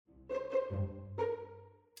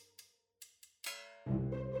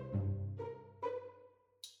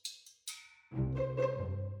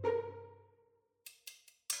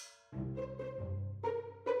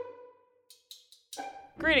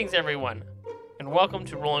Greetings, everyone, and welcome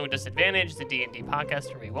to Rolling with Disadvantage, the D&D podcast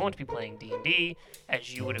where we won't be playing D&D.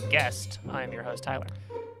 As you would have guessed, I am your host, Tyler.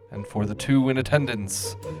 And for the two in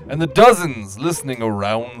attendance, and the dozens listening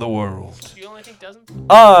around the world, Do you only think dozens?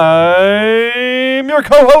 I'm your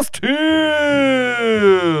co-host, Teal!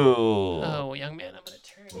 Oh, young man, I'm going to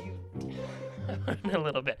turn you down a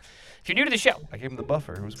little bit. If you're new to the show, I gave him the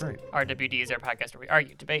buffer. It was great. RWD is our podcast where we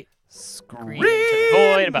argue, debate, scream Scream into the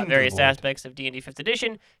void about into the various void. aspects of D&D 5th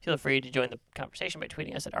Edition. Feel free to join the conversation by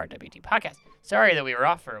tweeting us at RWD Podcast. Sorry that we were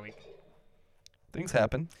off for a week. Things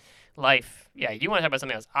happen. Life. Yeah, you want to talk about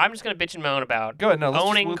something else. I'm just going to bitch and moan about Go ahead. No,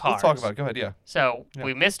 owning let's cars. talk about it. Go ahead. Yeah. So Yeah.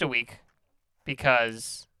 we missed a week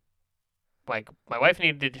because, like, my wife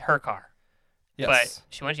needed her car, Yes. but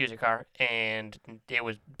she went to use her car, and it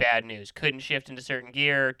was bad news. Couldn't shift into certain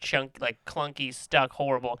gear, clunky, stuck,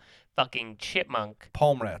 horrible. Fucking chipmunk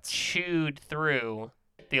Palm rats. chewed through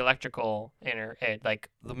the electrical like,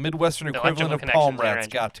 The Midwestern The equivalent electrical of palm connections in our rats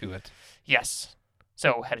engine. got to it. yes.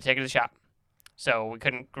 So had to take it to the shop. So we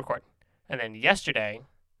couldn't record. And then yesterday,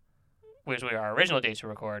 which was our original date to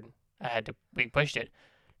record, we pushed it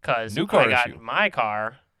because New car I got issue. in my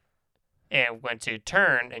car and went to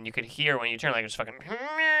turn, and you could hear when you turn like this fucking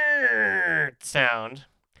sound.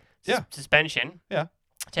 Yeah. Suspension. Yeah.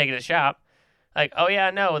 Take it to the shop. Like, oh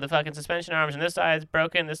yeah, no, the fucking suspension arms on this side's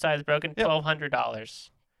broken, this side's broken. Yep. $1,200.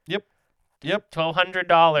 Yep.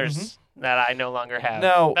 $1,200 that I no longer have.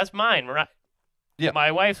 Now- That's mine, right? Yeah.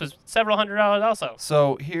 My wife's was several $100s also.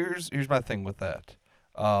 So here's my thing with that.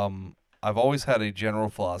 I've always had a general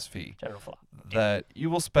philosophy General flaw. that you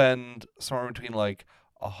will spend somewhere between like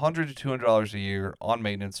 $100 to $200 a year on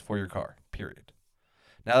maintenance for your car. Period.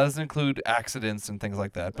 Now that doesn't include accidents and things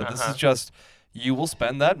like that, but this Uh-huh. is just you will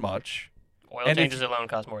spend that much. Oil And if- changes alone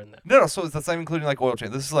cost more than that. No, so that's not including like oil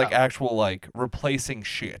change. This is like Oh. actual like replacing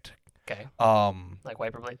shit. Okay. Um, Like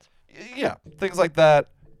wiper blades. yeah, things like that.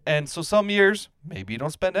 And so some years maybe you don't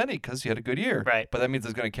spend any because you had a good year. Right. But that means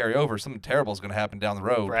it's going to carry over. Something terrible is going to happen down the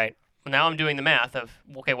road. Right. Well, now I'm doing the math of,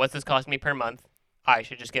 okay, what's this costing me per month? I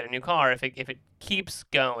should just get a new car if it keeps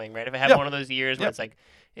going, right? If I have Yeah. one of those years where Yep. it's like,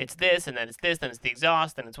 it's this, and then it's this, then it's the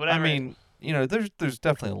exhaust, then it's I whatever. mean, you know, there's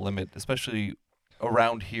definitely a limit, especially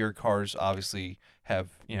around here. Cars obviously have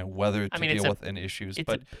weather to mean, it's deal a- with and issues, it's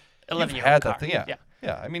but an you've 11-year-old had car. that thing,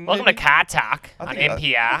 yeah. I mean, Welcome maybe- to Car Talk I on think-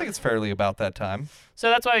 NPR. I think it's fairly about that time. So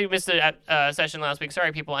that's why we missed a session last week.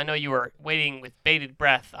 Sorry, people. I know you were waiting with bated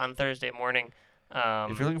breath on Thursday morning.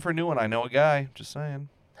 If you're looking for a new one, I know a guy. Just saying.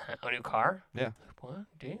 A new car? Yeah. What?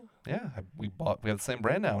 Do you? Yeah, we have the same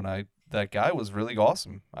brand now, and that guy was really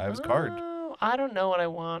awesome. I have his card. Oh, I don't know what I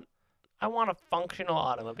want. I want a functional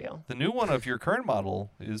automobile. The new one of your current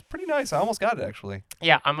model is pretty nice. I almost got it actually.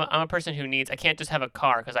 Yeah, I'm a person who needs. I can't just have a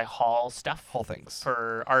car because I haul stuff Whole things.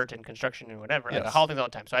 for art and construction and whatever. Like I Yes. haul things all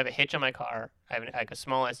the time. So I have a hitch on my car. I have like a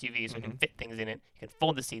small SUV, so I can Mhm. fit things in it. You can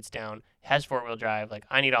fold the seats down. It has 4-wheel drive. Like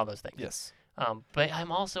I need all those things. Yes. But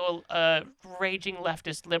I'm also a raging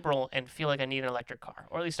leftist liberal and feel like I need an electric car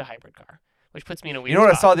or at least a hybrid car, which puts me in a weird You know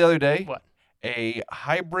what I spot. saw the other day? What? A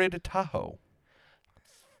hybrid Tahoe.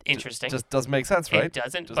 Interesting. Just doesn't make sense, right? It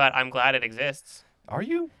doesn't, Just- but I'm glad it exists. Are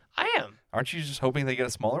you? I am. Aren't you just hoping they get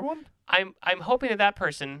a smaller one? I'm hoping that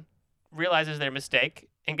person realizes their mistake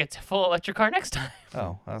and gets a full electric car next time.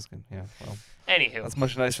 Oh, that's good. Yeah. Well, Anywho. that's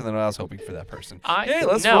much nicer than what I was hoping for that person. Hey, Hey,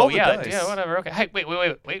 let's no, roll the yeah, dice. yeah, whatever. Okay. Hey,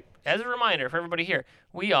 wait. As a reminder for everybody here,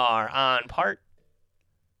 we are on part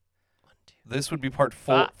This would be part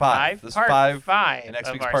five. five. This is part five. five and next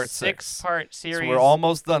of week's our part 6-part So series we're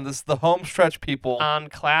almost done. This is the home stretch, people. on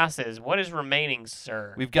classes. What is remaining,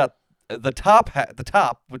 sir? We've got the top,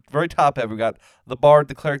 very top half. We got the bard,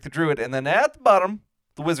 the cleric, the druid, and then at the bottom,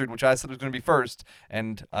 the wizard, which I said was going to be first,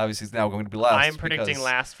 and obviously is now going to be last. I'm predicting because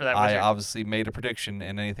last for that I wizard. obviously made a prediction,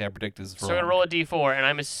 and anything I predict is So wrong. we're going to roll a d4, and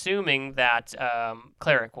I'm assuming that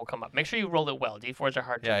cleric will come up. Make sure you roll it well. D4s are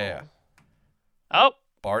hard to roll. Yeah. Oh,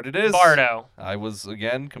 Bard it is. Bardo. I was,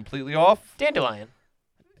 again, completely off. Dandelion.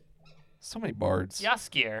 So many bards.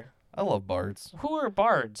 Yaskier. I love bards. Who are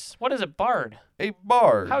bards? What is a bard? A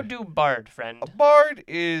bard. How do bard, friend? A bard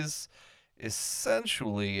is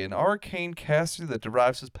essentially an arcane caster that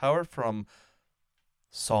derives his power from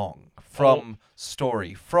song, from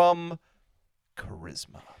story, from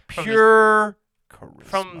charisma. From the- Pure charisma.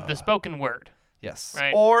 From the spoken word. Yes.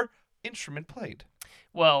 Right. Or instrument played.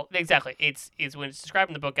 Well, exactly. It's when it's described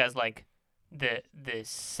in the book as like the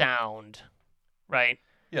sound, right?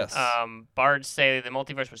 Yes. Bards say the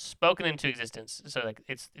multiverse was spoken into existence. So like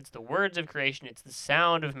it's the words of creation, it's the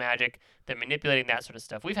sound of magic, they're manipulating that sort of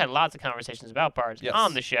stuff. We've had lots of conversations about bards Yes.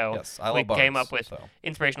 on the show. Yes. I love we bards. came up with so.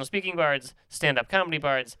 inspirational speaking bards, stand-up comedy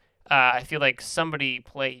bards, I feel like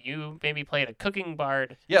you maybe played a cooking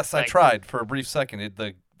bard. Yes, I Like- tried for a brief second.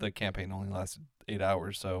 The campaign only lasted 8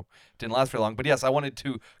 hours, so it didn't last very long. But yes, I wanted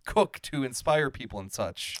to cook to inspire people and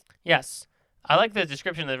such. Yes. I like the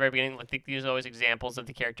description at the very beginning. Like these are always examples of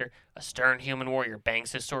the character. A stern human warrior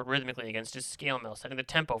bangs his sword rhythmically against his scale mill, setting the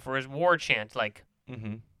tempo for his war chant. Like,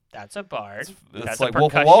 Mm-hmm. that's a bard. It's That's like a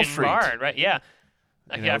Wolf of percussion Wall Street. bard, right? Yeah.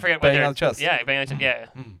 You Yeah, know, I forget what banging they're... on the chest. Yeah, banging on the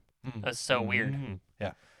chest. Yeah. That's so weird.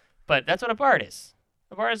 Yeah. But that's what a bard is.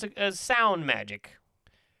 A bard is a sound magic.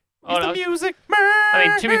 It's the no, music. I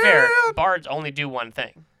mean, to be fair, bards only do one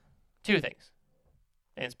thing. Two things.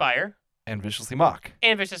 They inspire And viciously mock.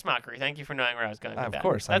 and vicious mockery. Thank you for knowing where I was going with Of that.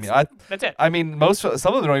 course. That's, that's it. I mean, some of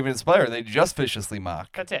them don't even inspire. They just viciously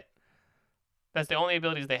mock. That's it. That's the only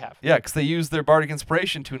abilities they have. Yeah, because they use their bardic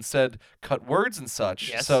inspiration to instead cut words and such.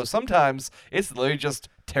 Yes. So sometimes it's literally just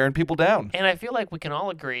tearing people down. And I feel like we can all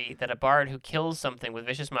agree that a bard who kills something with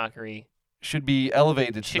vicious mockery, Should be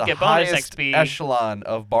elevated Should to the get bonus highest XP. echelon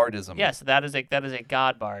of bardism. yes, that is a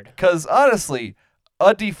god bard. Because honestly,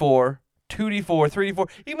 a D4, 2D4, 3D4,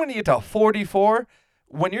 even when you get to 4D4,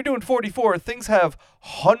 when you're doing 44, things have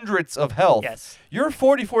hundreds of health. Yes. Your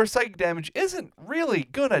 44 psychic damage isn't really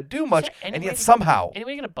gonna do much, there any and way yet to- somehow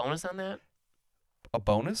Anybody get a bonus on that? a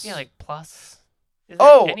bonus. Yeah, like plus. Is there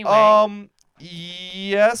Oh, any way?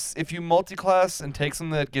 yes. If you multi-class and take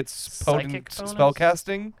something that gets Psychic potent bonus? spell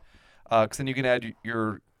casting, because then you can add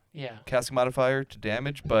your Yeah. casting modifier to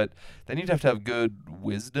damage, but then you'd have to have good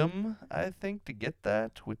wisdom, I think, to get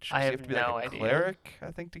that. Which I you have have to be no like a idea. cleric,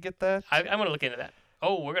 I think, to get that. I'm going to look into that.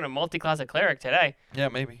 Oh, we're going to multi-class a cleric today. Yeah,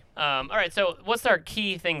 maybe. All right, so what's our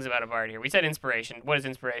key things about a bard here? We said inspiration. What is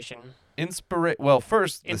inspiration? Well,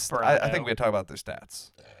 first, I Inspirado. think we had to talk about their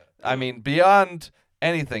stats. I mean, beyond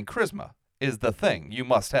anything, charisma is the thing you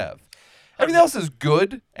must have. Everything else is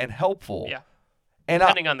good and helpful. Yeah. And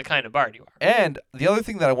Depending on the kind of bard you are. And the other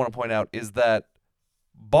thing that I want to point out is that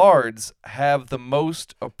bards have the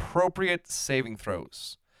most appropriate saving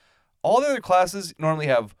throws. All the other classes normally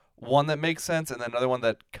have one that makes sense and then another one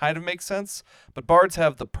that kind of makes sense, but bards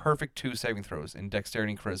have the perfect 2 saving throws in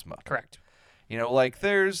dexterity and charisma. Correct. You know, like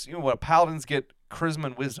there's, what paladins get charisma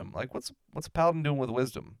and wisdom. Like what's a paladin doing with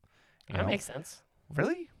wisdom? You That know? makes sense.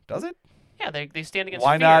 Really? Does it? Yeah, they stand against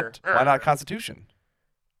Why fear. not constitution?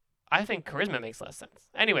 I think charisma makes less sense.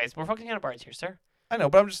 Anyways, we're focusing on bards here, sir. I know,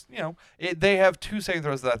 but I'm just, they have 2 saving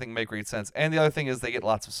throws that I think make great sense. And the other thing is they get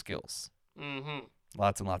lots of skills. Mm-hmm.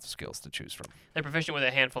 Lots and lots of skills to choose from. They're proficient with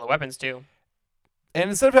a handful of weapons, too. And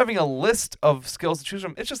instead of having a list of skills to choose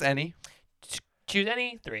from, it's just any. Choose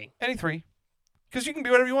any 3. Any 3. Because you can be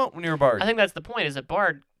whatever you want when you're a bard. I think that's the point, is a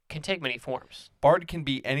bard can take many forms. Bard can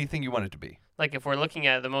be anything you want it to be. Like, if we're looking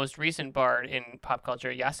at the most recent bard in pop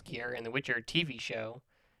culture, Jaskier, in the Witcher TV show,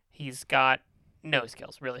 he's got no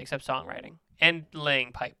skills, really, except songwriting and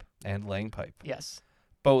laying pipe. And laying pipe. Yes,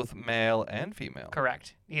 Both male and female.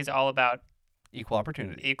 correct. He's all about Equal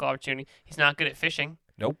opportunity. equal opportunity. He's not good at fishing.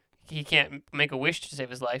 Nope. He can't make a wish to save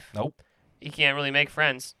his life. Nope. He can't really make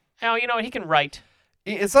friends. Oh, you know what? He can write.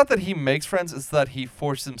 It's not that he makes friends, it's that he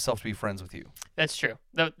forces himself to be friends with you. That's true.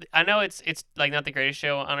 I know it's like not the greatest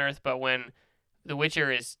show on earth, but when The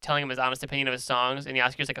Witcher is telling him his honest opinion of his songs and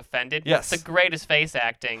Jaskier's like offended, Yes. it's the greatest face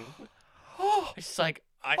acting. It's just like,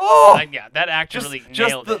 Oh! yeah, that actor Just, really just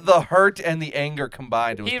nailed the, it. the hurt and the anger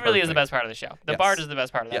combined. It was He really is the perfect. best part of the show. The Yes. bard is the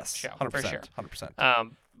best part of that Yes, show, 100%. for sure.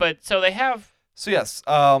 100%. But so they have So yes,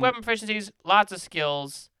 weapon proficiencies, lots of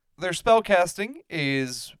skills. their spell casting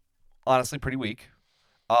is honestly pretty weak.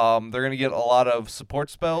 They're going to get a lot of support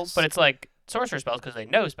spells. But it's like sorcerer spells because they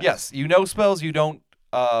know spells. Yes, you know spells, you don't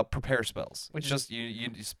prepare spells. Which It's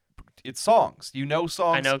is- just it's songs. You know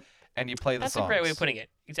songs I know. and you play the That's songs. a great way of putting it.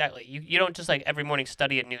 Exactly. You don't just like every morning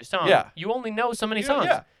study a new song. Yeah. You only know so many Yeah, songs.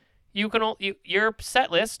 yeah. You can your set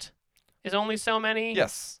list is only so many.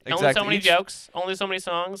 Yes, Only exactly. so many jokes. Only so many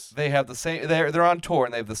songs. They have the same they're on tour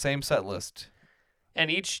and they have the same set list. And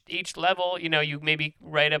each level, you maybe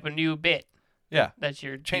write up a new bit. Yeah. That's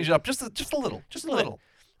your Change it up just a little. Just a little.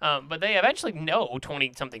 But they eventually know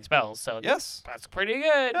 20 something spells, so Yes. that's pretty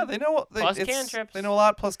good. Yeah, they know Plus it's- cantrips. They know a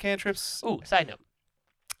lot plus cantrips. Ooh, side note.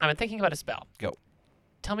 I've been thinking about a spell. Go.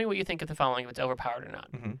 Tell me what you think of the following, if it's overpowered or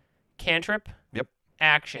not. Mhm. Cantrip. Yep.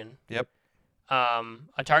 Action. Yep.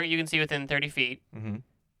 A target you can see within 30 feet Mhm.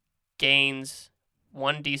 gains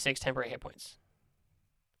 1d6 temporary hit points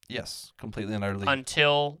Yes, completely and utterly.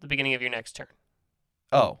 until the beginning of your next turn.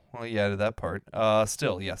 Oh, well, you added that part.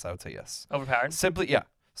 Still, yes, I would say yes. Overpowered.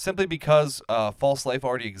 Simply because False Life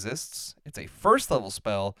already exists. It's a first level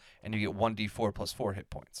spell, and you get 1d4 plus 4 hit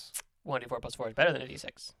points. 1d4 plus 4 is better than a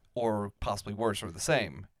d6. Or possibly worse, or the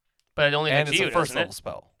same. But it only and affects it's you, a first doesn't level it?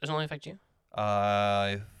 spell. Doesn't it only affect you?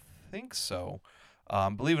 I think so.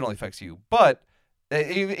 Believe it only affects you, but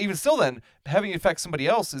even still, then having it affect somebody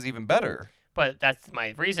else is even better. But that's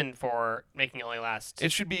my reason for making it only last.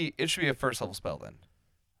 It should be a first level spell then.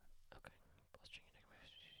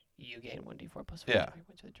 You gain 1d4 plus 4 Yeah.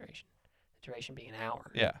 points of the duration. The duration being an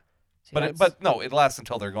hour. Yeah. See, But no, it lasts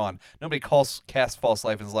until they're gone. Nobody casts False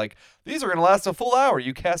Life and is like, these are going to last a full hour.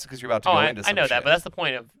 You cast it because you're about to go into I some know shit. that, but that's the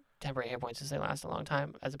point of temporary hit points is they last a long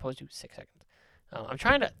time as opposed to 6 seconds. I'm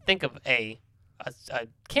trying to think of a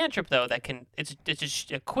cantrip though that can it's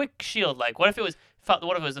just a quick shield. Like what if it was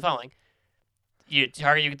the following? You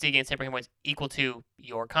target you can see gains temporary hit points equal to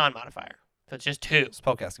your con modifier. So it's just 2.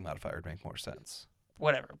 Spellcasting modifier would make more sense.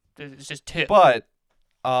 Whatever. It's just 2. But,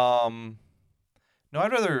 no,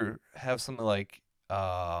 I'd rather have something like,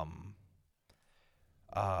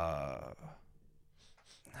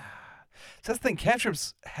 that's the thing,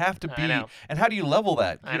 cantrips have to I be, know. and how do you level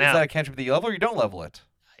that? I Is know. that a cantrip that you level or you don't level it?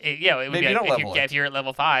 It would Maybe be you don't level it. if you're at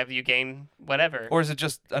level 5, you gain whatever. Or is it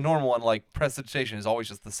just a normal one, like Prestidigitation is always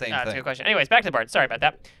just the same That's a thing? good question. Anyways, back to Bard. Sorry about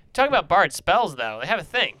that. Talking about Bard spells, though, they have a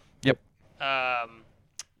thing. Yep.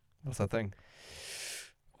 What's that thing?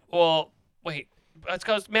 Well, wait. It's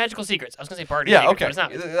called Magical Secrets. I was going to say Bard Yeah, Secrets, okay.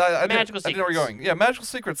 but it's not. I Magical didn't know where you're Secrets. going. Yeah, Magical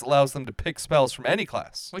Secrets allows them to pick spells from any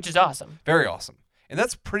class. Which is awesome. Very awesome. And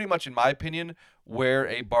that's pretty much, in my opinion, where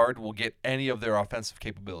a bard will get any of their offensive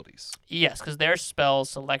capabilities. Yes, because their spell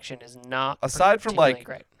selection is not Aside from, particularly like,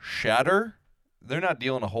 great. Shatter, they're not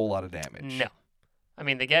dealing a whole lot of damage. No. I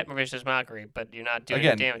mean, they get Vicious Mockery, but you're not doing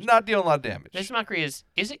Again, any damage. not dealing a lot of damage. Vicious Mockery is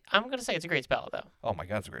it? I'm going to say it's a great spell, though. Oh my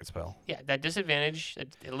god, it's a great spell. Yeah, that disadvantage,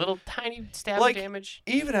 a little tiny stab Like, of damage.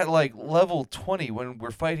 Even at, like, level 20, when we're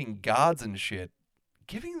fighting gods and shit,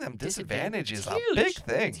 giving them disadvantage is It's a huge. big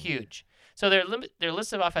thing. It's huge. So their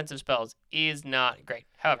list of offensive spells is not great.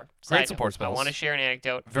 However, Great side support note, spells. I want to share an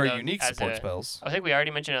anecdote. Very though, unique as support a- spells. I think we already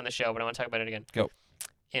mentioned it on the show, but I want to talk about it again. Go.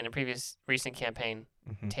 In a previous recent campaign,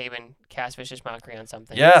 Mhm. Taven cast Vicious Mockery on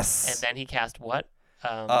something. Yes. And then he cast what?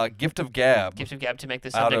 Gift of Gab. Gift of Gab to make the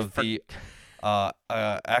out subject of the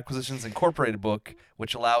Acquisitions Incorporated book,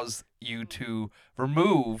 which allows you to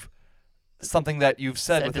remove something that you've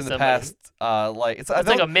said Said to within the somebody. past. Like it's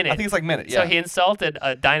like a minute. I think it's like a minute. Yeah. So he insulted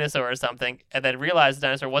a dinosaur or something, and then realized the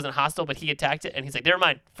dinosaur wasn't hostile, but he attacked it, and he's like, "Never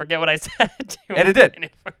mind, forget what I said." to him." And it did. And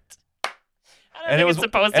it worked. I don't and think it was it's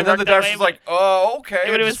supposed to and then work the that dinosaur way, was like, "Oh, okay."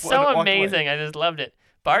 but and it was just so walked away. amazing. I just loved it.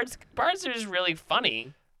 Bards are just really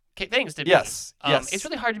funny things to be. Yes, yes. It's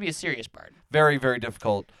really hard to be a serious bard. Very, very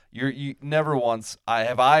difficult. You never once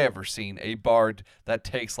have I ever seen a bard that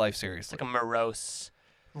takes life It's seriously. like a morose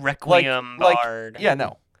requiem bard. Yeah,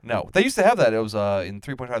 no. They used to have that. It was in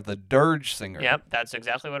 3.5 the Dirge Singer. Yep, that's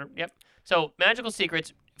exactly what. Yep. So Magical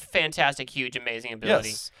Secrets, fantastic, huge, amazing ability.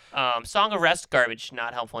 Yes. Song of Rest, garbage,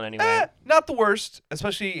 not helpful in any way. Not the worst,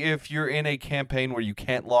 especially if you're in a campaign where you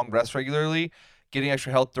can't long rest regularly. Getting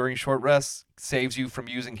extra health during short rests saves you from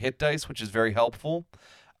using hit dice, which is very helpful.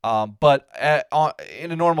 But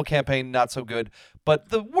in a normal campaign, not so good. But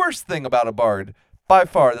the worst thing about a bard, by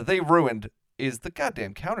far, that they ruined is the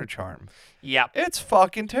goddamn counter charm. Yep. It's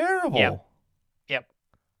fucking terrible. Yep.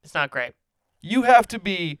 It's not great. You have to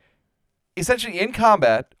be essentially in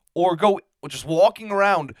combat or go just walking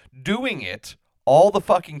around doing it all the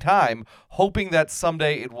fucking time, hoping that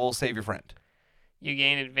someday it will save your friend. You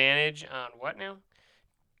gain advantage on what now?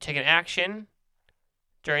 Take an action.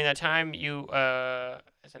 During that time,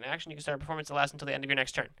 as an action, you can start a performance that lasts until the end of your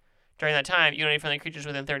next turn. During that time, you and any friendly creatures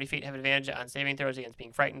within 30 feet have advantage on saving throws against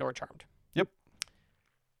being frightened or charmed. Yep.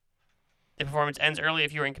 The performance ends early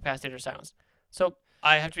if you are incapacitated or silenced. So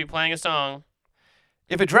I have to be playing a song.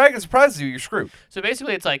 If a dragon surprises you, you're screwed. So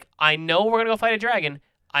basically, it's like, I know we're going to go fight a dragon.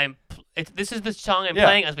 This is the song I'm Yeah.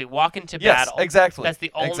 playing as we walk into Yes, battle. exactly. That's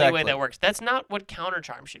the only way Exactly. that works. That's not what counter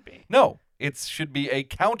charm should be. No, it should be a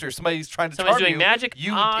counter. Somebody's trying to Somebody's charm doing you. magic.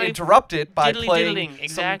 You I interrupt it by diddly playing diddling,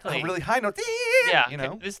 exactly. some really high note. Yeah, you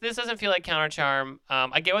know. this doesn't feel like counter charm.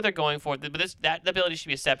 I get what they're going for, but that ability should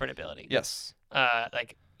be a separate ability. Yes.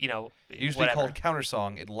 Whatever. Usually called counter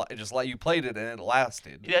song. It just let you played it and it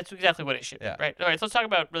lasted. That's exactly what it should be. Yeah. Right. All right. So let's talk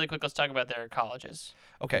about really quick. Let's talk about their colleges.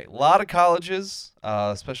 Okay, a lot of colleges,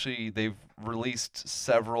 especially they've released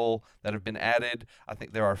several that have been added. I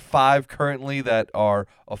think there are 5 currently that are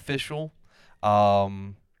official.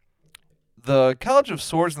 The College of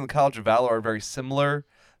Swords and the College of Valor are very similar.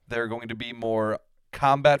 They're going to be more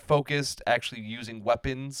combat focused, actually using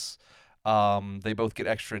weapons. They both get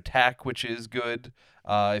extra attack, which is good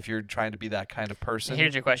if you're trying to be that kind of person.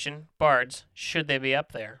 Here's your question: Bards, should they be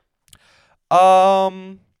up there?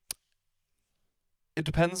 It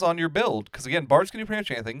depends on your build, because again, bards can do pretty much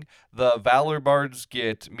anything. The Valor bards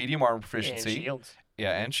get medium armor And proficiency. shields.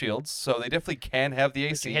 Yeah, and shields. So they definitely can have the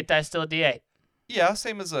But AC. your hit die still a D8. Yeah,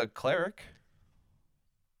 same as a cleric.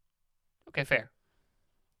 Okay, fair.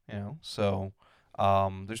 So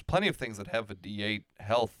there's plenty of things that have a D8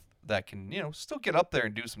 health that can, still get up there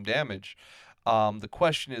and do some damage. The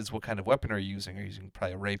question is, what kind of weapon are you using? Are you using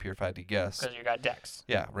probably a rapier, if I had to guess? Because you got dex.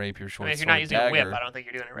 Yeah, rapier, I short mean, if you're sword, not using dagger. a whip, I don't think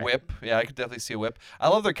you're doing it right. Whip, yeah, I could definitely see a whip. I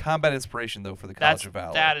love their combat inspiration though for the College of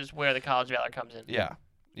Valor. That is where the College of Valor comes in.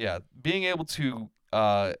 Yeah, being able to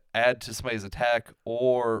add to somebody's attack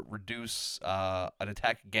or reduce an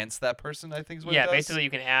attack against that person, I think is what it does. Basically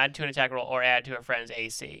you can add to an attack roll or add to a friend's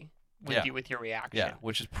AC with your reaction. Yeah,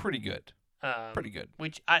 which is pretty good. Pretty good.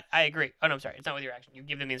 Which I agree. Oh no, I'm sorry. It's not with your action. You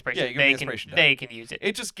give them the inspiration. Yeah, you give them the inspiration die. They can use it.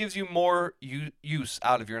 It just gives you more use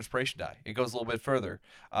out of your inspiration die. It goes a little bit further,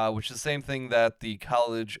 which is the same thing that the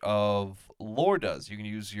College of Lore does. You can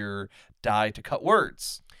use your die to cut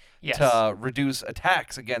words, to reduce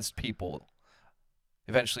attacks against people,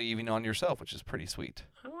 eventually even on yourself, which is pretty sweet.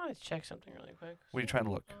 I want to check something really quick. What are you trying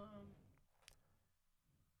to look?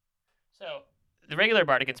 So the regular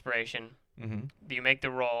bardic inspiration, Mm-hmm. you make the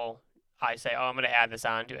roll. I say, I'm going to add this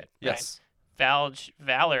onto it. Yes. Right?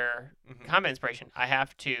 Valor Mm-hmm. combat inspiration, I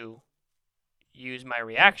have to use my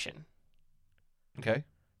reaction. Okay.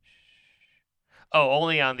 Oh,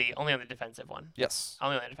 only on the defensive one. Yes.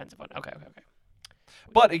 Only on the defensive one. Okay.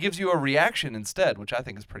 But it gives you a reaction instead, which I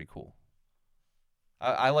think is pretty cool.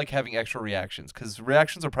 I like having extra reactions, because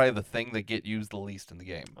reactions are probably the thing that get used the least in the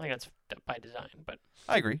game. I think that's by design, but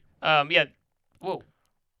I agree. yeah. Whoa.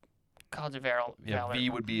 College of Valor. Yeah, V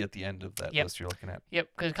would be at the end of that list you're looking at. Yep,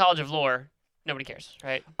 because College of Lore, nobody cares,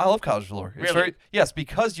 right? I love College of Lore. It's Really? Yes,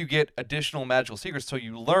 because you get additional magical secrets, so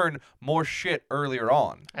you learn more shit earlier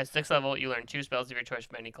on. At 6th level, you learn 2 spells of your choice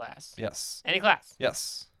from any class. Yes. Any class.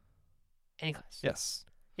 Yes. Any class. Yes.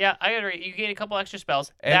 Yeah, I agree. You gain a couple extra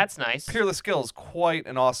spells. And That's nice. Peerless Skill is quite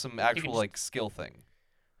an awesome actual skill thing.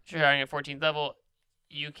 Starting at 14th level,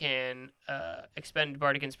 you can expend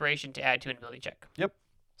Bardic Inspiration to add to an ability check. Yep.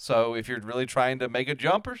 So if you're really trying to make a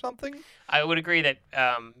jump or something, I would agree that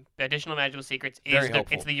additional magical secrets is very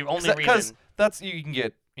helpful. It's the only reason. Because that's you can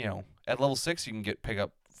get at level 6 you can pick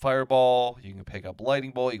up Fireball, you can pick up Lightning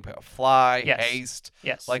Bolt, you can pick up Fly, Haste,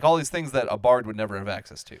 like all these things that a bard would never have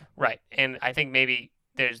access to. Right, and I think maybe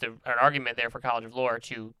there's an argument there for College of Lore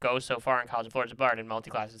to go so far in College of Lore as a bard and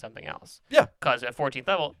multi-class is something else. Yeah. Because at 14th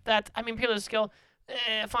level, Peerless Skill,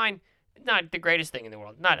 fine. Not the greatest thing in the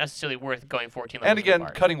world. Not necessarily worth going 14 levels. And again, as a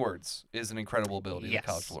bard. cutting words is an incredible ability that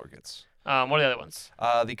College of Lore gets. What are the other ones?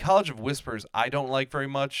 The College of Whispers I don't like very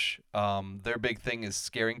much. Their big thing is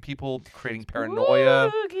scaring people, creating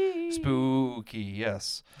paranoia. Spooky,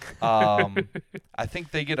 yes. I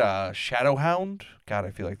think they get a Shadow Hound. God,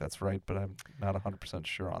 I feel like that's right, but I'm not 100%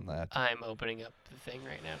 sure on that. I'm opening up the thing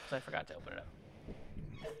right now because I forgot to open it up.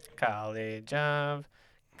 College of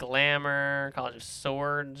Glamour, College of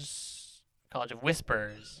Swords, College of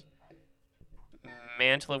Whispers,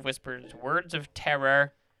 Mantle of Whispers, Words of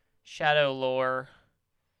Terror, Shadow Lore,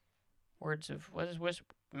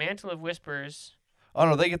 Mantle of Whispers. Oh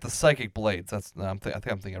no, they get the Psychic Blades. I think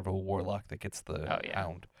I'm thinking of a Warlock that gets the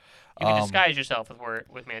Hound. You can disguise yourself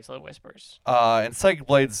with Mantle of Whispers. And Psychic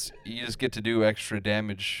Blades, you just get to do extra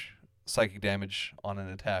damage, psychic damage on an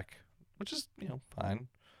attack, which is fine.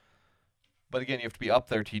 But again, you have to be up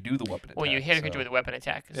there to do the weapon attack. Well, you hit it with a weapon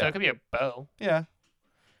attack, so it could be a bow. Yeah.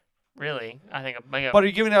 Really, I think. But are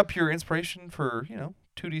you giving up your inspiration for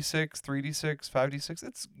 2d6, 3d6, 5d6?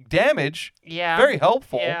 It's damage. Yeah. Very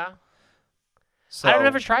helpful. Yeah. So, I've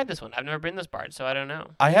never tried this one. I've never been this bard, so I don't know.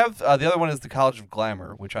 I have the other one is the College of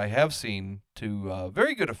Glamour, which I have seen to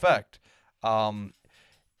very good effect.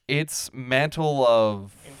 It's Mantle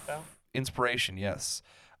of Inspiration, yes.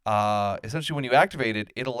 Essentially, when you activate it,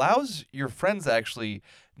 it allows your friends actually,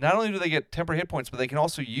 not only do they get temporary hit points, but they can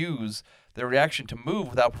also use their reaction to move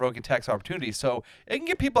without provoking attacks opportunity. So it can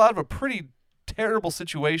get people out of a pretty terrible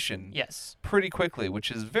situation pretty quickly,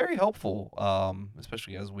 which is very helpful,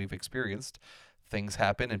 especially as we've experienced. Things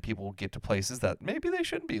happen and people get to places that maybe they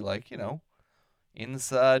shouldn't be, like,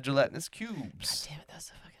 inside gelatinous cubes. God damn it, that's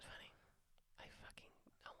so fucking funny. I fucking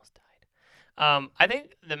almost died. I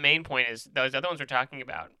think the main point is those other ones we're talking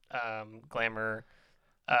about, Glamour,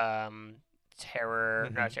 Terror,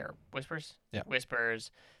 not Terror, Whispers? Yeah.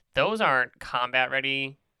 Whispers. Those aren't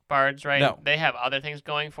combat-ready bards, right? No. They have other things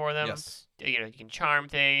going for them. Yes. You can charm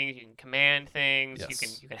things, you can command things,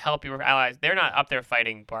 Yes. you can help your allies. They're not up there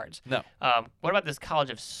fighting bards. No. What about this College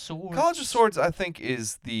of Swords? College of Swords, I think,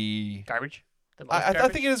 is the Garbage? I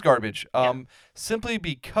think it is garbage. Yeah. Simply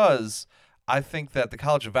because I think that the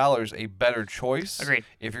College of Valor is a better choice. Agreed.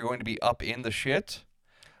 If you're going to be up in the shit.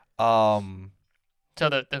 So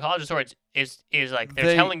the College of Swords is like they're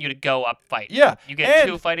They- telling you to go up fight. Yeah. You get and,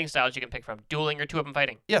 2 fighting styles you can pick from: dueling or 2-up and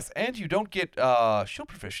fighting. Yes, and you don't get shield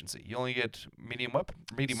proficiency. You only get medium arm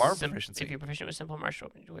proficiency. If you're proficient with simple martial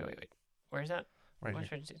weapons. Wait. Where is that? Right What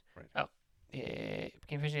here. proficiencies? Right. Oh.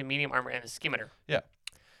 Proficient in medium armor and the scimitar.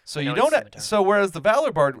 So I you know don't. it's scimitar. So whereas the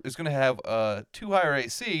Valor Bard is going to have 2 higher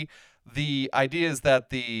AC, the idea is that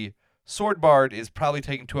the Sword Bard is probably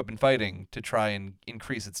taking 2-up and fighting to try and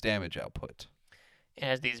increase its damage output. It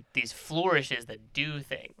has these flourishes that do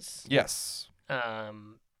things. Yes.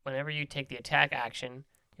 Whenever you take the attack action,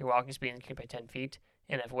 your walking speed is increased by 10 feet,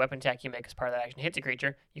 and if a weapon attack you make as part of that action hits a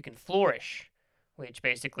creature, you can flourish, which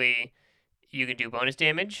basically you can do bonus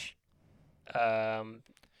damage,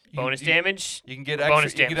 bonus damage. You can get bonus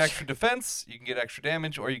extra. You can get damage. extra defense. You can get extra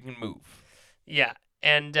damage, or you can move. Yeah,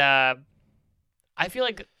 and I feel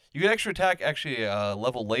like You get extra attack actually a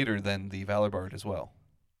level later than the Valor Bard as well.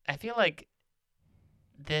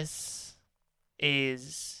 this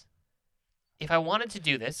is, if I wanted to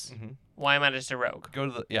do this, Mm-hmm. why am I just a rogue?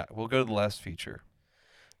 We'll go to the last feature.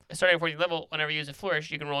 Starting at 14th level, whenever you use a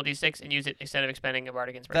flourish, you can roll d6 and use it instead of expending a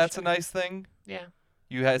bardic inspiration. That's a nice thing. Yeah.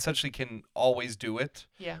 You essentially can always do it.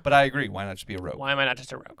 Yeah. But I agree. Why not just be a rogue? Why am I not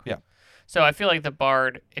just a rogue? Yeah. So I feel like the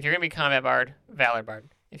bard, if you're going to be combat bard, valor bard.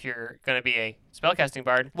 If you're going to be a spellcasting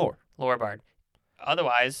bard, lore bard.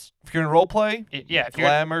 Otherwise, If you're in role play, if you're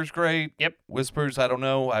Glamour's great. Yep. Whispers, I don't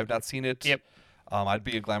know. I've not seen it. Yep. I'd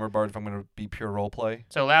be a Glamour Bard if I'm going to be pure role play.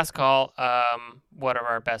 so last call, what are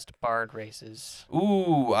our best bard races?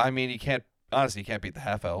 Ooh, I mean, you can't beat the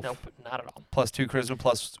half elf. Nope, not at all. Plus 2 charisma,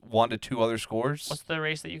 plus 1 to 2 other scores. What's the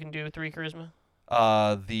race that you can do 3 charisma?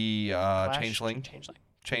 The Flash? Changeling. Changeling.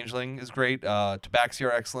 Changeling is great. Tabaxi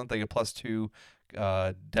are excellent. They get plus 2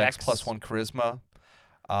 Dex, Dex. plus 1 charisma.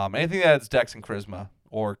 Anything that adds Dex and charisma,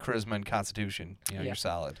 or charisma and Constitution, Yeah. you're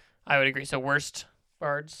solid. I would agree. So worst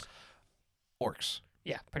bards? Orcs.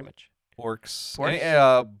 Yeah, pretty much. Orcs.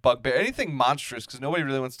 Dwarves? Bugbear. Anything monstrous, because nobody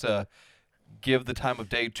really wants to give the time of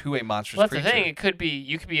day to a monstrous Well, that's creature. the thing. It could be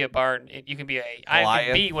you could be a bard. You could be I could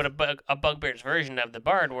Goliath. be what a bugbear's version of the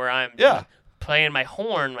bard, where I'm Yeah. playing my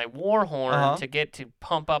horn, my war horn, Uh-huh. to get to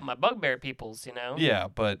pump up my bugbear peoples, Yeah,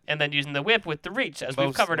 but and then using the whip with the reach, as we've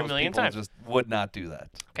most covered a million people times. just would not do that.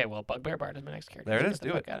 Okay, well, bugbear bard is my next character. There it Let's is, get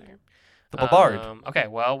the do fuck it. Out of here. The Bard. Okay,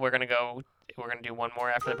 well, we're gonna go. We're gonna do one more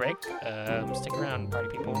after the break. Stick around, party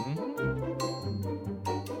people. Mhm.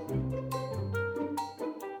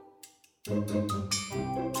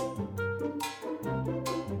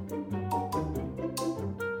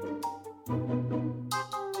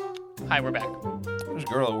 Hi, we're back. There's a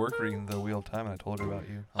girl at work reading the Wheel of Time, and I told her about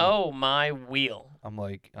you. Oh my wheel! I'm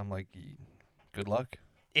like, good luck.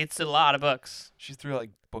 It's a lot of books. She's through like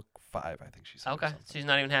book 5, I think she said. or Okay, something. she's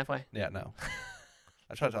not even halfway. Yeah, no.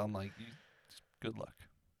 I tried to tell him good luck.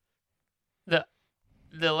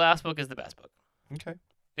 The last book is the best book. Okay.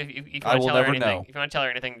 If you I want to will tell her never anything, know. if you want to tell her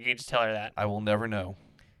anything, you can just tell her that, I will never know.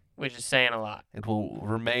 which is saying a lot. It will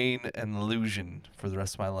remain an illusion for the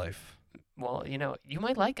rest of my life. Well, you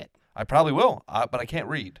might like it. I probably will, but I can't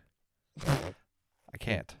read. I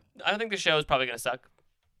can't. I think the show is probably gonna suck.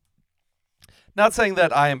 Not saying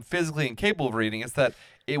that I am physically incapable of reading. It's that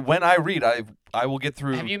when I read, I will get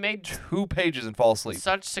through Have you made 2 pages and fall asleep.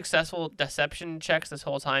 such successful deception checks this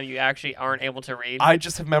whole time you actually aren't able to read? I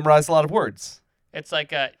just have memorized a lot of words. It's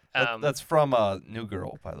like a That's from New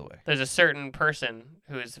Girl, by the way. there's a certain person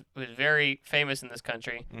who's very famous in this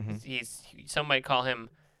country. Mhm. Some might call him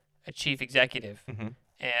a chief executive, Mhm.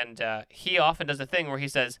 and he often does a thing where he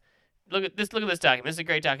says, Look at this document. This is a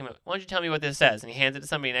great document. Why don't you tell me what this says?" And he hands it to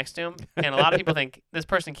somebody next to him. And a lot of people think this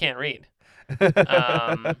person can't read,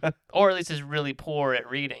 or at least is really poor at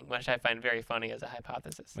reading, which I find very funny as a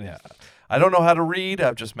hypothesis. Yeah. I don't know how to read.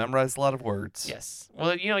 I've just memorized a lot of words. Yes.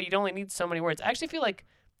 Well, you'd only need so many words. I actually feel like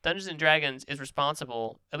Dungeons and Dragons is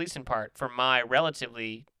responsible, at least in part, for my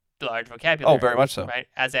relatively large vocabulary. Oh, very much so. Right?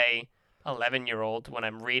 As a 11-year-old, when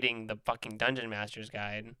I'm reading the fucking Dungeon Master's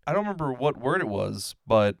Guide. I don't remember what word it was,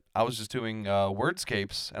 but I was just doing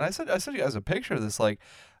wordscapes, and I sent you guys a picture of this,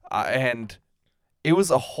 and it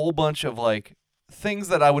was a whole bunch of things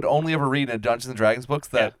that I would only ever read in a Dungeons and Dragons books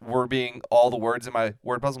that were being all the words in my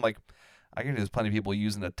word puzzle. I'm like, I can there's plenty of people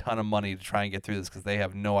using a ton of money to try and get through this because they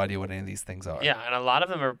have no idea what any of these things are. Yeah, and a lot of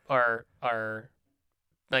them are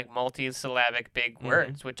like multi-syllabic big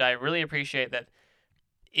words, which I really appreciate that.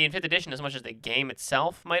 In 5th edition, as much as the game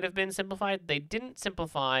itself might have been simplified, they didn't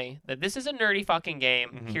simplify that this is a nerdy fucking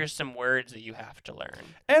game. Here's some words that you have to learn.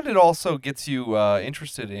 And it also gets you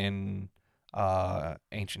interested in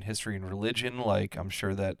ancient history and religion. Like, I'm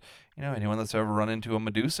sure that, anyone that's ever run into a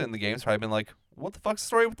Medusa in the game's probably been like, what the fuck's the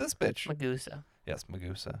story with this bitch? Magusa. Yes,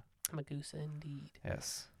 Medusa. Magusa indeed.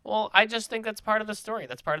 Yes. Well, I just think that's part of the story.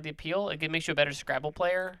 That's part of the appeal. It makes you a better Scrabble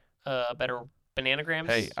player, a better Bananagrams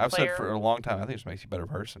Hey, I've player. said for a long time, I think it just makes you a better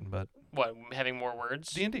person, but What, having more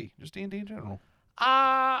words? D&D, just D&D in general.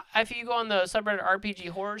 If you go on the subreddit RPG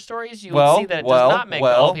horror stories, you will see that it does not make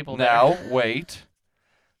all people now, better. wait.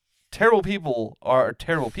 Terrible people are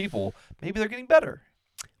terrible people. Maybe they're getting better.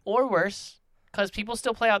 Or worse, because people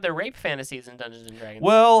still play out their rape fantasies in Dungeons & Dragons.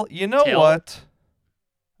 Well, you know Till- what?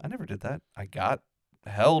 I never did that. I got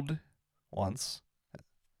held once.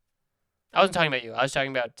 I wasn't talking about you. I was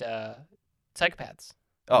talking about psychopaths.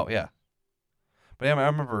 Oh, yeah. But yeah, I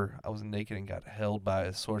remember I was naked and got held by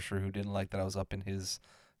a sorcerer who didn't like that I was up in his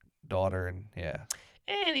daughter, and yeah.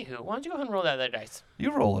 Anywho, why don't you go ahead and roll that other dice?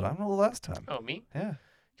 You roll it. I rolled last time. Oh, me? Yeah.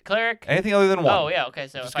 Cleric? Anything other than one. Oh, yeah, okay.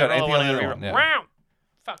 So Just if I got roll anything one, other then than reroll. one, yeah. Wow.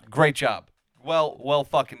 Fuck. Great job. Well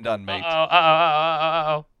fucking done, mate.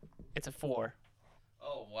 Uh-oh. It's a 4.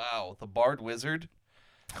 Oh, wow. The Bard Wizard?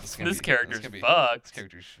 This character's This fucked.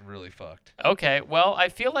 character's really fucked. Okay, well, I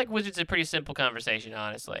feel like Wizard's a pretty simple conversation,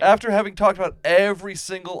 honestly. After having talked about every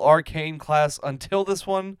single arcane class until this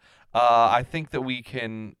one, I think that we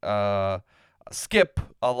can skip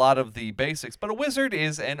a lot of the basics. But a wizard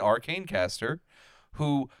is an arcane caster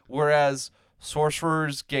who, whereas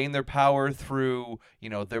sorcerers gain their power through,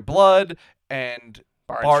 their blood, and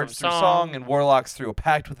bards through song, and warlocks through a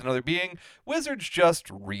pact with another being, wizards just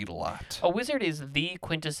read a lot. A wizard is the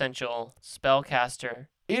quintessential spellcaster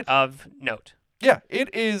It- of note. Yeah,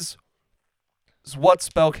 it is what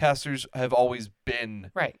spellcasters have always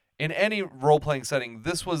been. Right. In any role-playing setting,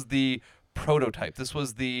 this was the prototype. This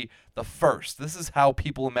was the first. This is how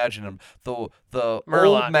people imagine him. The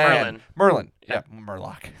old man. Merlin. Yeah,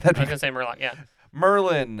 Murloc. I was going to say Murloc, yeah.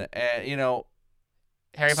 Merlin,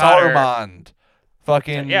 Harry Potter. Saruman,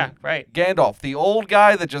 fucking Yeah, right. Gandalf, the old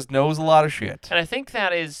guy that just knows a lot of shit. And I think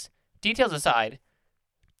that is, details aside,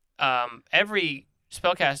 every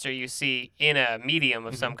spellcaster you see in a medium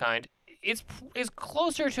of some kind is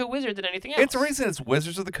closer to a wizard than anything else. It's a reason it's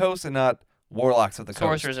Wizards of the Coast and not Warlocks of the Coast.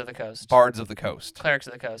 Sorcerers of the Coast. Bards of the Coast. Clerics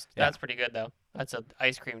of the Coast. Yeah. That's pretty good, though. That's an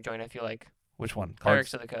ice cream joint, I feel like. Which one?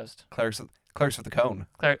 Clerics of the Coast. Clerics of the Cone.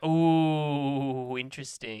 Ooh,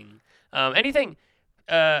 interesting. Anything.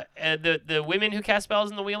 The women who cast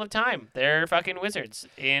spells in the Wheel of Time, they're fucking wizards.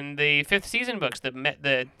 In the 5th season books,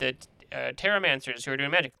 the Terramancers who are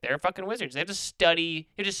doing magic, they're fucking wizards. They have to study.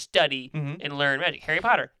 And learn magic. Harry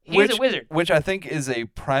Potter, he's a wizard. Which I think is a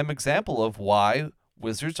prime example of why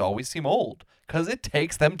wizards always seem old, because it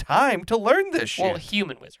takes them time to learn this shit. Well,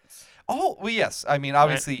 human wizards. Oh, well, yes. I mean,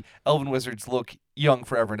 obviously, elven wizards look young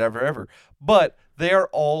forever and ever, but they are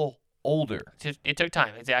all older. It took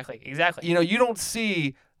time. Exactly. You don't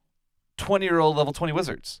see 20-year-old level 20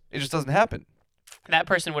 wizards. It just doesn't happen. That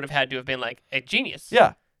person would have had to have been like a genius.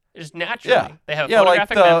 Yeah. Just naturally. Yeah. They have like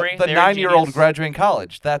photographic memory. the they're 9-year-old genius. graduating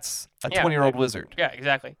college. That's a Yeah. 20-year-old wizard. Yeah,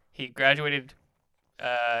 exactly. He graduated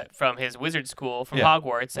from his wizard school from Yeah.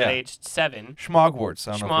 Hogwarts at Yeah. age 7. Schmogwarts.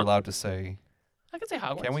 I don't know if we're allowed to say. I can say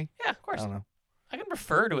Hogwarts. Can we? Yeah, of course. I don't know. I can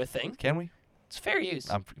refer to a thing. Can we? It's fair use.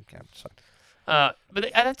 I'm sorry.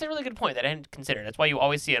 But that's a really good point that I hadn't considered. That's why you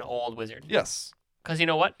always see an old wizard. Yes. Because you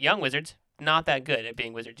know what? Young wizards, not that good at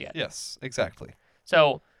being wizards yet. Yes, exactly.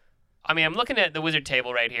 So, I mean, I'm looking at the wizard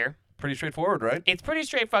table right here. Pretty straightforward, right? It's pretty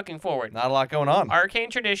straight fucking forward. Not a lot going on. Arcane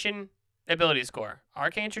Tradition, ability score.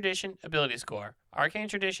 Arcane Tradition, ability score. Arcane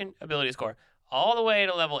Tradition, ability score. All the way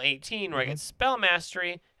to level 18 where I get Spell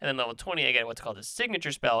Mastery, and then level 20 I get what's called a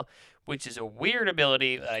Signature Spell, which is a weird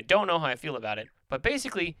ability that I don't know how I feel about it. But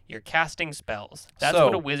basically, you're casting spells. That's So,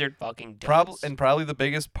 what a wizard fucking does. Probably the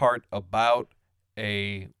biggest part about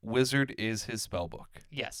a wizard is his spell book.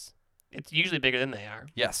 Yes. It's usually bigger than they are.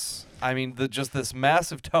 Yes. I mean, just this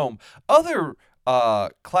massive tome. Other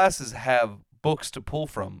classes have books to pull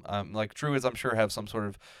from. Like druids, I'm sure, have some sort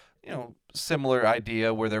of, similar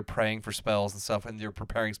idea where they're praying for spells and stuff, and they're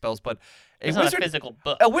preparing spells. But It's not a physical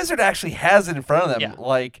book. a wizard actually has it in front of them. Yeah.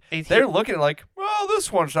 Like, they're looking at like, well,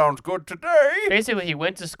 this one sounds good today. Basically, he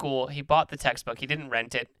went to school, he bought the textbook, he didn't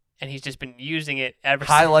rent it, and he's just been using it ever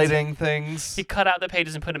since. Highlighting things. He cut out the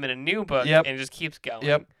pages and put them in a new book, Yep. and it just keeps going.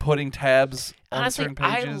 Yep, putting tabs on Honestly, certain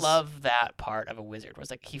pages. I love that part of a wizard. Where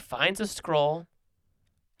it's like he finds a scroll.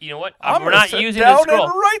 You know what? I'm We're gonna not sit using down the scroll.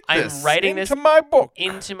 and write I'm this writing into this my book.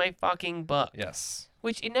 into my fucking book. Yes.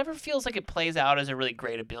 Which it never feels like it plays out as a really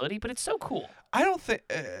great ability, but it's so cool. I don't think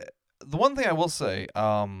the one thing I will say,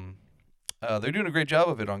 They're doing a great job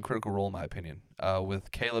of it on Critical Role, in my opinion.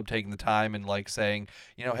 With Caleb taking the time and like saying,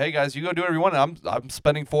 hey guys, you go do whatever you want. I'm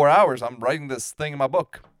spending 4 hours. I'm writing this thing in my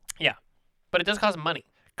book. Yeah, but it does cost money.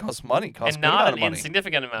 Costs money. Costs And a good not amount an of money.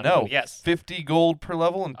 insignificant amount No. of money. Yes. 50 gold per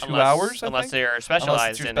level in 2 Unless- hours. I Unless think? they're Unless specialized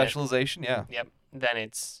it's your in specialization. Yeah. it. Yep. Then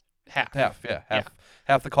it's half.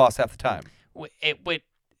 Half the cost, half the time.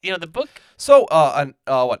 The book. So,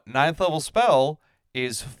 ninth level spell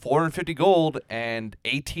is 450 gold and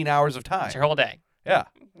 18 hours of time. It's your whole day. Yeah.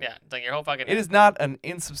 Yeah, it's like your whole fucking. It is not an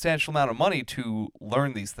insubstantial amount of money to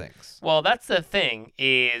learn these things. Well, that's the thing.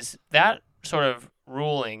 Is that sort of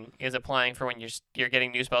ruling is applying for when you're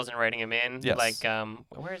getting new spells and writing them in. Yes. Like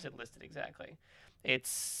where is it listed exactly?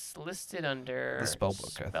 It's listed under The spell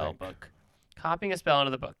book, I think. book. Copying a spell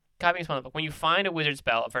into the book. Copying a spell into the book. When you find a wizard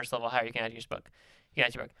spell at first level higher, you can add to your book.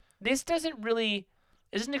 This doesn't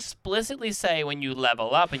explicitly say when you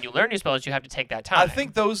level up and you learn new spells you have to take that time. I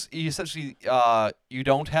think those essentially you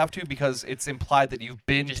don't have to because it's implied that you've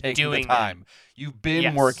been Just taking the doing time. You've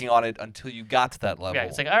been working on it until you got to that level. Yeah,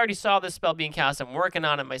 it's like I already saw this spell being cast. I'm working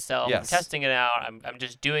on it myself. Yes. I'm testing it out. I'm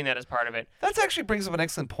just doing that as part of it. That actually brings up an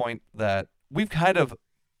excellent point that we've kind of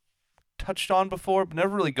touched on before, but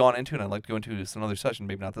never really gone into, and I'd like to go into this another session,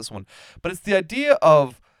 maybe not this one. But it's the idea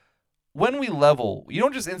of when we level, you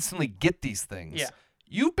don't just instantly get these things. Yeah.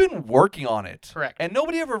 You've been working on it. Correct. And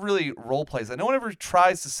nobody ever really role plays that. No one ever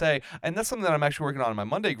tries to say, and that's something that I'm actually working on in my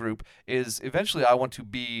Monday group, is eventually I'm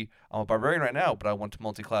a barbarian right now, but I want to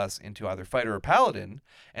multi-class into either fighter or paladin.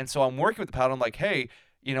 And so I'm working with the paladin like, hey,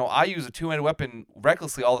 I use a two-handed weapon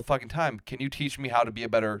recklessly all the fucking time. Can you teach me how to be a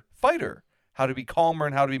better fighter? How to be calmer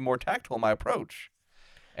and how to be more tactile in my approach?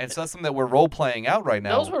 And so that's something that we're role-playing out right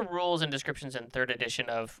now. Those were rules and descriptions in 3rd edition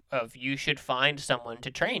of you should find someone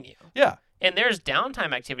to train you. Yeah. And there's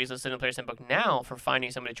downtime activities listed in the Player's Handbook now for finding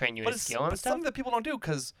somebody to train you in a skill and But stuff. something that people don't do,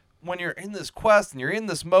 because when you're in this quest and you're in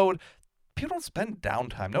this mode, people don't spend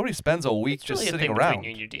downtime. Nobody spends a week It's just really a sitting thing around.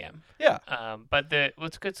 between you and your DM. Yeah. But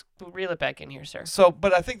let's reel it back in here, sir. So,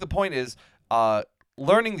 but I think the point is,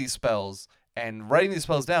 learning these spells and writing these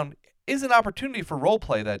spells down is an opportunity for role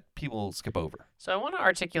play that people skip over. So I want to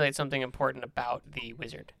articulate something important about the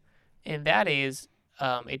wizard, and that is,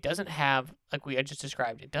 it doesn't have, like I just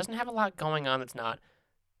described, it doesn't have a lot going on that's not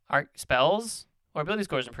spells or ability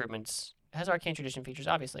scores improvements. It has arcane tradition features,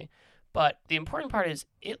 obviously, but the important part is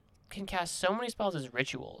it can cast so many spells as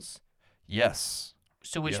rituals. Yes.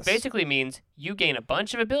 So which Yes. basically means you gain a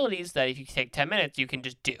bunch of abilities that if you take 10 minutes, you can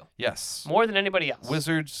just do. Yes. More than anybody else.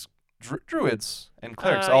 Wizards, druids, and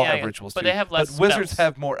clerics all have yeah. rituals But too. they have less But wizards spells.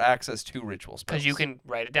 have more access to ritual spells. Because you can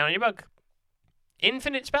write it down in your book.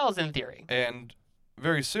 Infinite spells in theory. And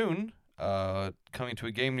very soon, coming to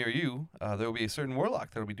a game near you, there will be a certain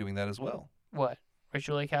warlock that will be doing that as well. What?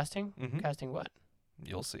 Ritually casting? Mhm. Casting what?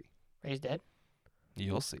 You'll see. Raise dead?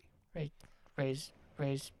 You'll see. Raise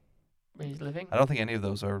living? I don't think any of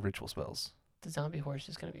those are ritual spells. The zombie horse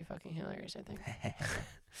is going to be fucking hilarious, I think.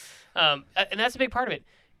 And that's a big part of it,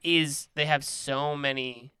 is they have so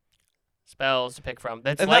many spells to pick from.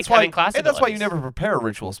 That's having class and that's why you abilities. never prepare a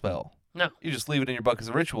ritual spell. No. You just leave it in your book as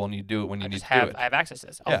a ritual, and you do it when you need to do it. I have access to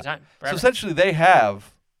this all Yeah. the time. So Forever. essentially, they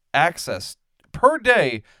have access per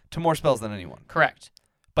day to more spells than anyone, Correct.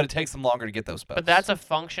 but it takes them longer to get those spells. But that's a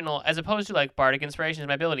functional, as opposed to like Bardic Inspiration is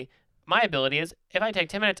my ability. My ability is, if I take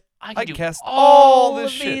 10 minutes, I can do cast all this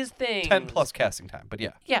of shit. these things. 10 plus casting time, but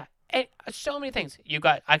yeah. Yeah. And so many things.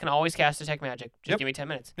 I can always cast Detect Magic. Just Yep. give me 10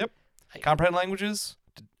 minutes. Comprehend languages,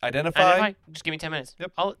 identify. Just give me 10 minutes.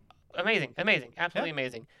 Yep. Amazing. Absolutely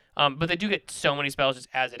amazing. But they do get so many spells just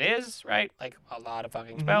as it is, right? Like a lot of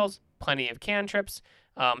fucking Mhm. spells, plenty of cantrips.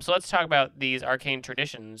 So let's talk about these arcane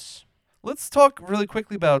traditions. Let's talk really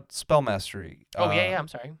quickly about spell mastery. Yeah, I'm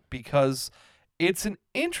sorry. Because it's an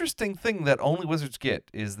interesting thing that only wizards get,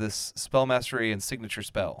 is this spell mastery and signature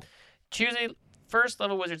spell. Choose a first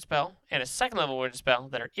level wizard spell and a second level wizard spell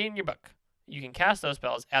that are in your book. You can cast those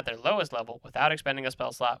spells at their lowest level without expending a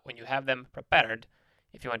spell slot when you have them prepared.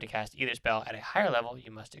 If you want to cast either spell at a higher level,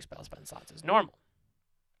 you must expel spell slots as normal.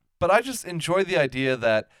 But I just enjoy the idea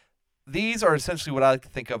that these are essentially what I like to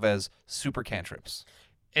think of as super cantrips.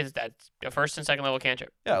 Is that a first and second level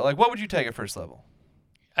cantrip? Yeah, like what would you take at first level?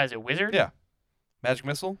 As a wizard? Yeah. Magic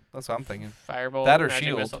missile? That's what I'm thinking. Firebolt. That or magic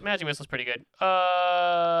shield. Missile. Magic missile's pretty good.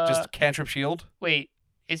 Just cantrip shield? Wait,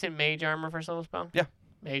 isn't mage armor first level spell? Yeah.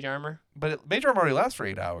 Mage armor. But Mage Armor already lasts for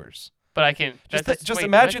 8 hours. But I can Just wait,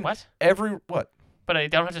 imagine what? what? But I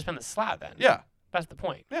don't have to spend the slot then. Yeah. That's the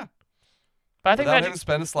point. Yeah. But I think Without having to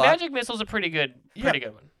spend a slot. magic missile's a pretty good Yeah.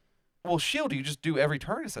 one. Well, shield you just do every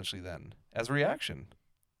turn essentially then as a reaction.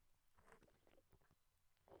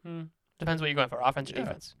 Depends what you're going for, offense or Yeah.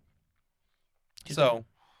 defense. So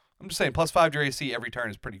I'm just saying, +5 to your AC every turn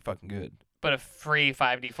is pretty fucking good. But a free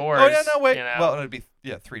 5d4. Oh yeah, no wait. You know. Well, it'd be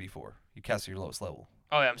 3d4. You cast at your lowest level.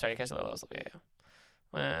 Oh yeah, I'm sorry. You cast the lowest level. Yeah.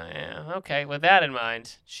 Well, yeah. Okay. With that in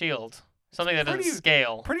mind, shield, something that doesn't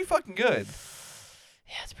scale. Pretty fucking good.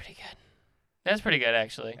 Yeah, it's pretty good. That's pretty good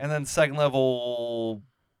actually. And then second level,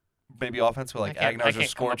 maybe offense with like Agonize or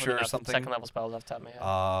Scorcher or something. Second level spells off the top of my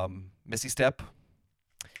head. Misty Step.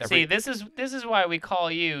 See, this is why we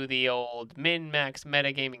call you the old min-max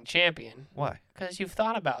metagaming champion. Why? Because you've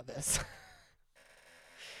thought about this.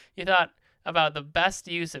 You thought about the best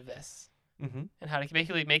use of this. Mm-hmm. And how to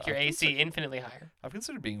basically make your AC infinitely higher. I've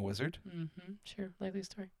considered being a wizard. Mm-hmm. Sure. Likely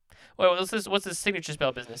story. Well, what's this signature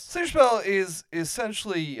spell business? Signature spell is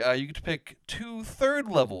essentially you get to pick 2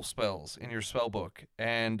 third-level spells in your spell book.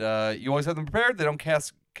 And you always have them prepared. They don't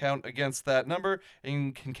count against that number. And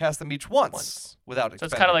you can cast them each once. Without expending. So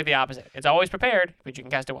it's kind of like the opposite. It's always prepared, but you can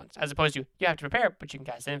cast it once. As opposed to, you have to prepare, but you can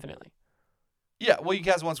cast it infinitely. Yeah, well, you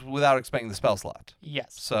cast it once without expending the spell slot.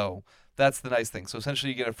 Yes. So that's the nice thing. So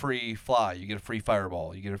essentially you get a free fly, you get a free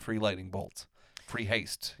fireball, you get a free lightning bolt, free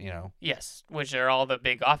haste, you know. Yes, which are all the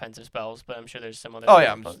big offensive spells, but I'm sure there's some other. Oh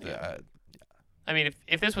yeah, I mean,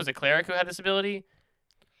 if this was a cleric who had this ability,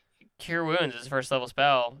 Cure Wounds is his first level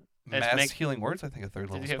spell. Mass Healing Words, I think a third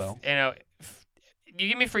level spell. You know, you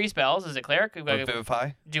give me free spells as a cleric.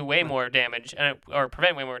 Vivify. Do way more damage, or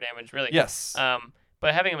prevent way more damage, really. Yes.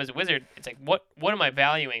 But having him as a wizard, it's like, what am I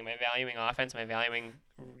valuing? Am I valuing offense? Am I valuing,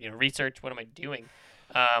 research? What am I doing?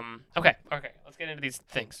 Okay. Let's get into these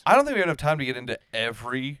things. I don't think we have enough time to get into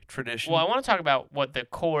every tradition. Well, I want to talk about what the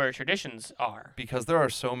core traditions are. Because there are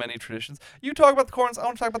so many traditions. You talk about the core ones. I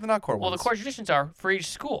want to talk about the not core ones. Well, the core traditions are for each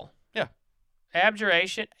school. Yeah.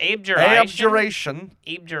 Abjuration,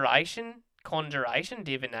 conjuration,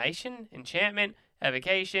 divination, enchantment,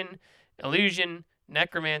 evocation, illusion,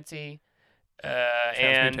 necromancy,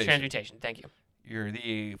 and transmutation. Thank you. You're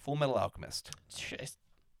the Full Metal Alchemist. So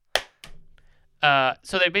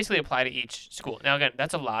they basically apply to each school. Now, again,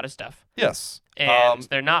 that's a lot of stuff. Yes. And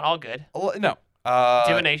they're not all good. No.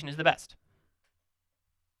 Divination is the best.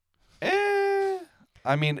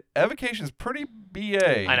 I mean, evocation is pretty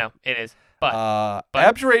BA. I know, it is. But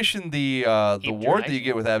abjuration, the ward that you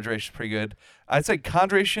get with abjuration is pretty good. I'd say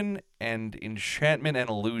conjuration and enchantment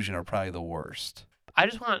and illusion are probably the worst. I'm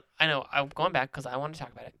going back because I want to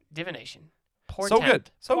talk about it. Divination. Portent.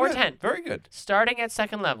 Portent. Very good. Starting at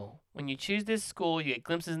second level, when you choose this school, you get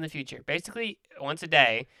glimpses in the future. Basically, once a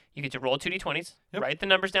day, you get to roll 2d20s, write the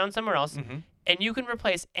numbers down somewhere else, and you can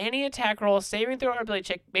replace any attack roll, saving throw, or ability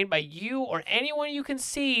check made by you or anyone you can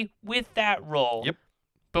see with that roll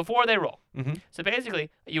before they roll. So basically,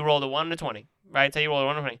 you roll the 1 to 20, right? Say you roll the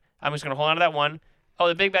 1 to 20. I'm just going to hold on to that 1. Oh,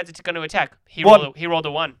 the big bad's going to attack. He rolled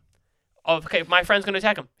a 1. Oh, okay, my friend's going to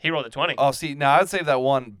attack him. He rolled a 20. Oh, see, now I'd save that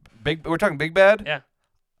 1. We're talking big bad? Yeah.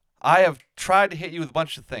 I have tried to hit you with a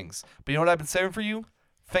bunch of things, but you know what I've been saving for you?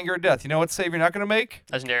 Finger of Death. You know what save you're not going to make?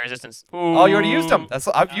 Legendary Resistance. Ooh. Oh, you already used them.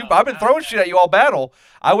 I've been throwing shit at you all battle.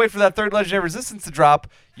 I wait for that 3rd Legendary Resistance to drop.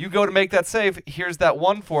 You go to make that save. Here's that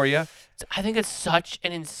 1 for you. I think it's such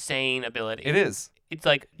an insane ability. It is. It's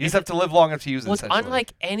like... You just have to live long enough to use it, essentially. It's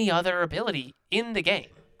unlike any other ability in the game.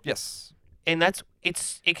 Yes. And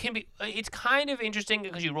it's kind of interesting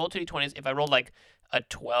because you roll 2d20s. If I rolled like a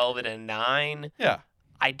 12 and a 9,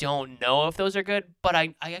 I don't know if those are good. But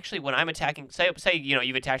I actually, when I'm attacking, say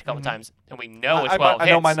you've attacked a couple times and we know it's 12 I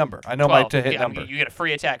know my number. I know 12, my to hit number. You get a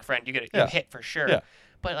free attack, friend. You get a hit for sure. Yeah.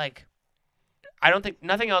 But like, I don't think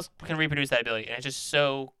nothing else can reproduce that ability, and it's just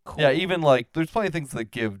so cool. Yeah, even like there's plenty of things that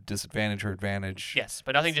give disadvantage or advantage. Yes,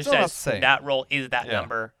 but nothing just says that roll is that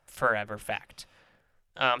number forever fact.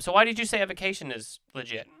 So why did you say evocation is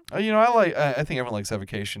legit? I think everyone likes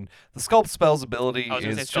evocation. The sculpt spell's ability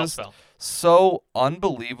is just so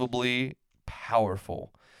unbelievably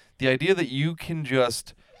powerful. The idea that you can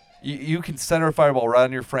just you can center a fireball right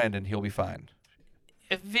on your friend and he'll be fine.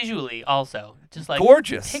 Visually, also, just like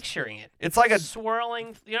gorgeous. Picturing it. It's like a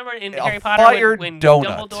swirling. You remember in Harry Potter when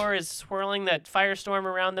donut. Dumbledore is swirling that firestorm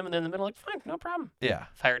around them, and then in the middle, like, fine, no problem. Yeah.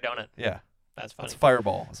 Fire donut. Yeah. That's funny. It's a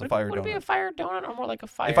fireball. It's a fire donut. Would it be a fire donut or more like a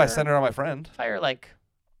fire? If I center it on my friend. Fire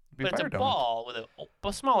but it's a ball with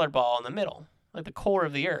a smaller ball in the middle, like the core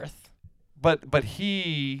of the earth. But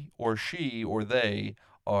he or she or they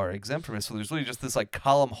are exempt from it, so there's literally just this like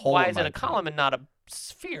column hole. Why is it a column and not a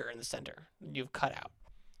sphere in the center? You've cut out.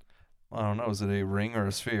 I don't know. Is it a ring or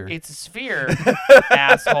a sphere? It's a sphere,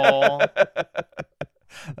 asshole.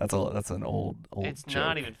 That's an old It's joke.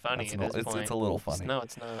 Not even funny at this point. It's a little funny. No,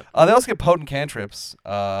 it's not. They also get potent cantrips.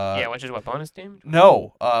 Which is what, bonus damage?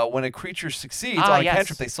 No. When a creature succeeds on a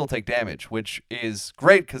cantrip, they still take damage, which is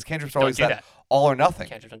great because cantrips are always that all or nothing.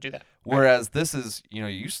 Cantrips don't do that. Whereas this is,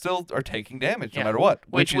 you still are taking damage Yeah. no matter what.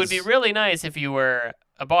 Which would be really nice if you were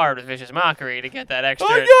a bard with Vicious Mockery to get that extra,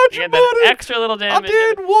 I got you, get that buddy. extra little I damage.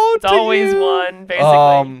 did one It's to always you. one,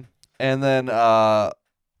 basically. And then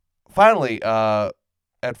finally, at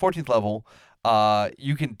 14th level,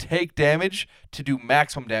 you can take damage to do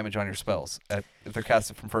maximum damage on your spells if they're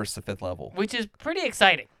casted from 1st to 5th level. Which is pretty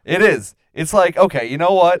exciting. It is. It's like, okay, you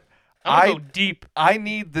know what? I'm going to go deep. I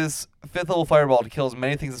need this 5th level fireball to kill as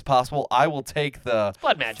many things as possible. I will take the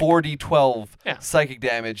Blood magic. 4d12 Yeah. psychic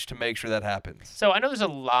damage to make sure that happens. So I know there's a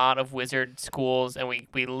lot of wizard schools, and we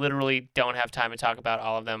literally don't have time to talk about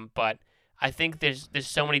all of them, but I think there's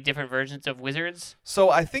so many different versions of wizards. So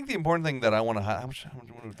I think the important thing that I want to how much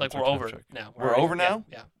Like, we're over now. We're over now?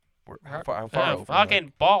 Yeah. How far over?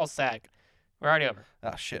 Fucking ball sack. We're already over.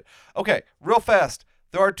 Ah, shit. Okay, real fast.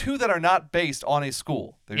 There are 2 that are not based on a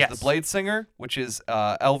school. There's Yes. the Blade Singer, which is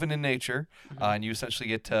elven in nature, and you essentially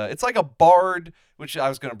get to... It's like a bard, which I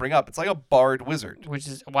was going to bring up. It's like a bard wizard. Which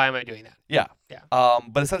is, why am I doing that? Yeah. Yeah.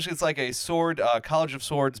 But essentially it's like a sword, College of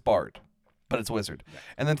Swords bard, but it's wizard.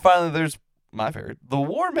 And then finally there's my favorite, the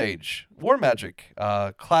War Mage. War Magic.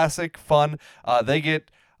 Classic, fun. They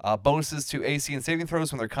get bonuses to AC and saving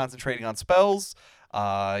throws when they're concentrating on spells.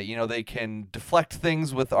 They can deflect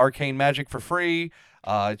things with arcane magic for free.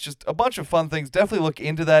 It's just a bunch of fun things. Definitely look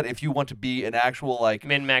into that if you want to be an actual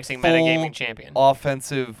Min-maxing full metagaming champion.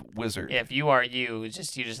 offensive wizard. If you are you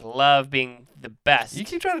just love being the best. You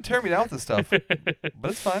keep trying to tear me down with this stuff, but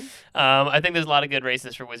it's fine. I think there's a lot of good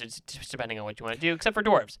races for wizards, just depending on what you want to do, except for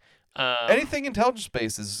dwarves. Anything intelligence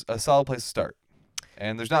based is a solid place to start.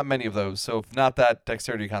 And there's not many of those, so if not that,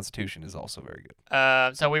 Dexterity Constitution is also very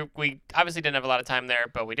good. So we obviously didn't have a lot of time there,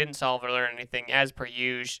 but we didn't solve or learn anything as per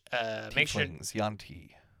usual. Make sure Tieflings,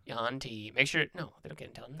 Yanti. Yanti. Make sure no, they don't get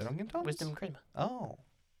intelligence. They don't get intelligence? Wisdom and charisma. Oh.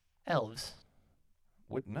 Elves.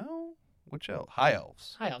 What? No? Which elf? High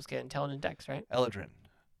elves. High elves get intelligent dex, right? Eladrin.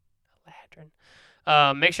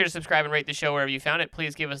 Eladrin. Make sure to subscribe and rate the show wherever you found it.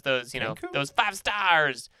 Please give us those, Thank you. those 5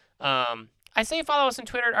 stars. I say follow us on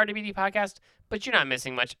Twitter at RDBD Podcast, but you're not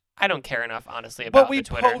missing much. I don't care enough, honestly, about But we the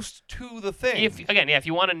Twitter. post to the thing. If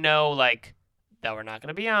you want to know, that we're not going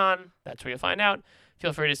to be on, that's where you'll find out.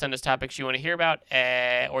 Feel free to send us topics you want to hear about,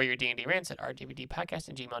 or your D&D rants at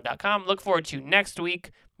rdbdpodcast@gmail.com. Look forward to next week,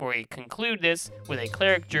 where we conclude this with a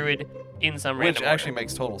cleric druid in some random Which actually order.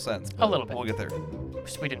 makes total sense. A little bit. We'll get there.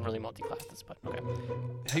 We didn't really multi-class this, but okay.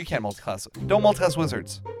 You can't multiclass. Don't multiclass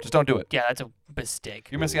wizards. Just don't do it. Yeah, that's a mistake.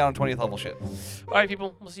 You're missing out on 20th level shit. All right,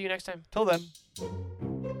 people. We'll see you next time. Till then.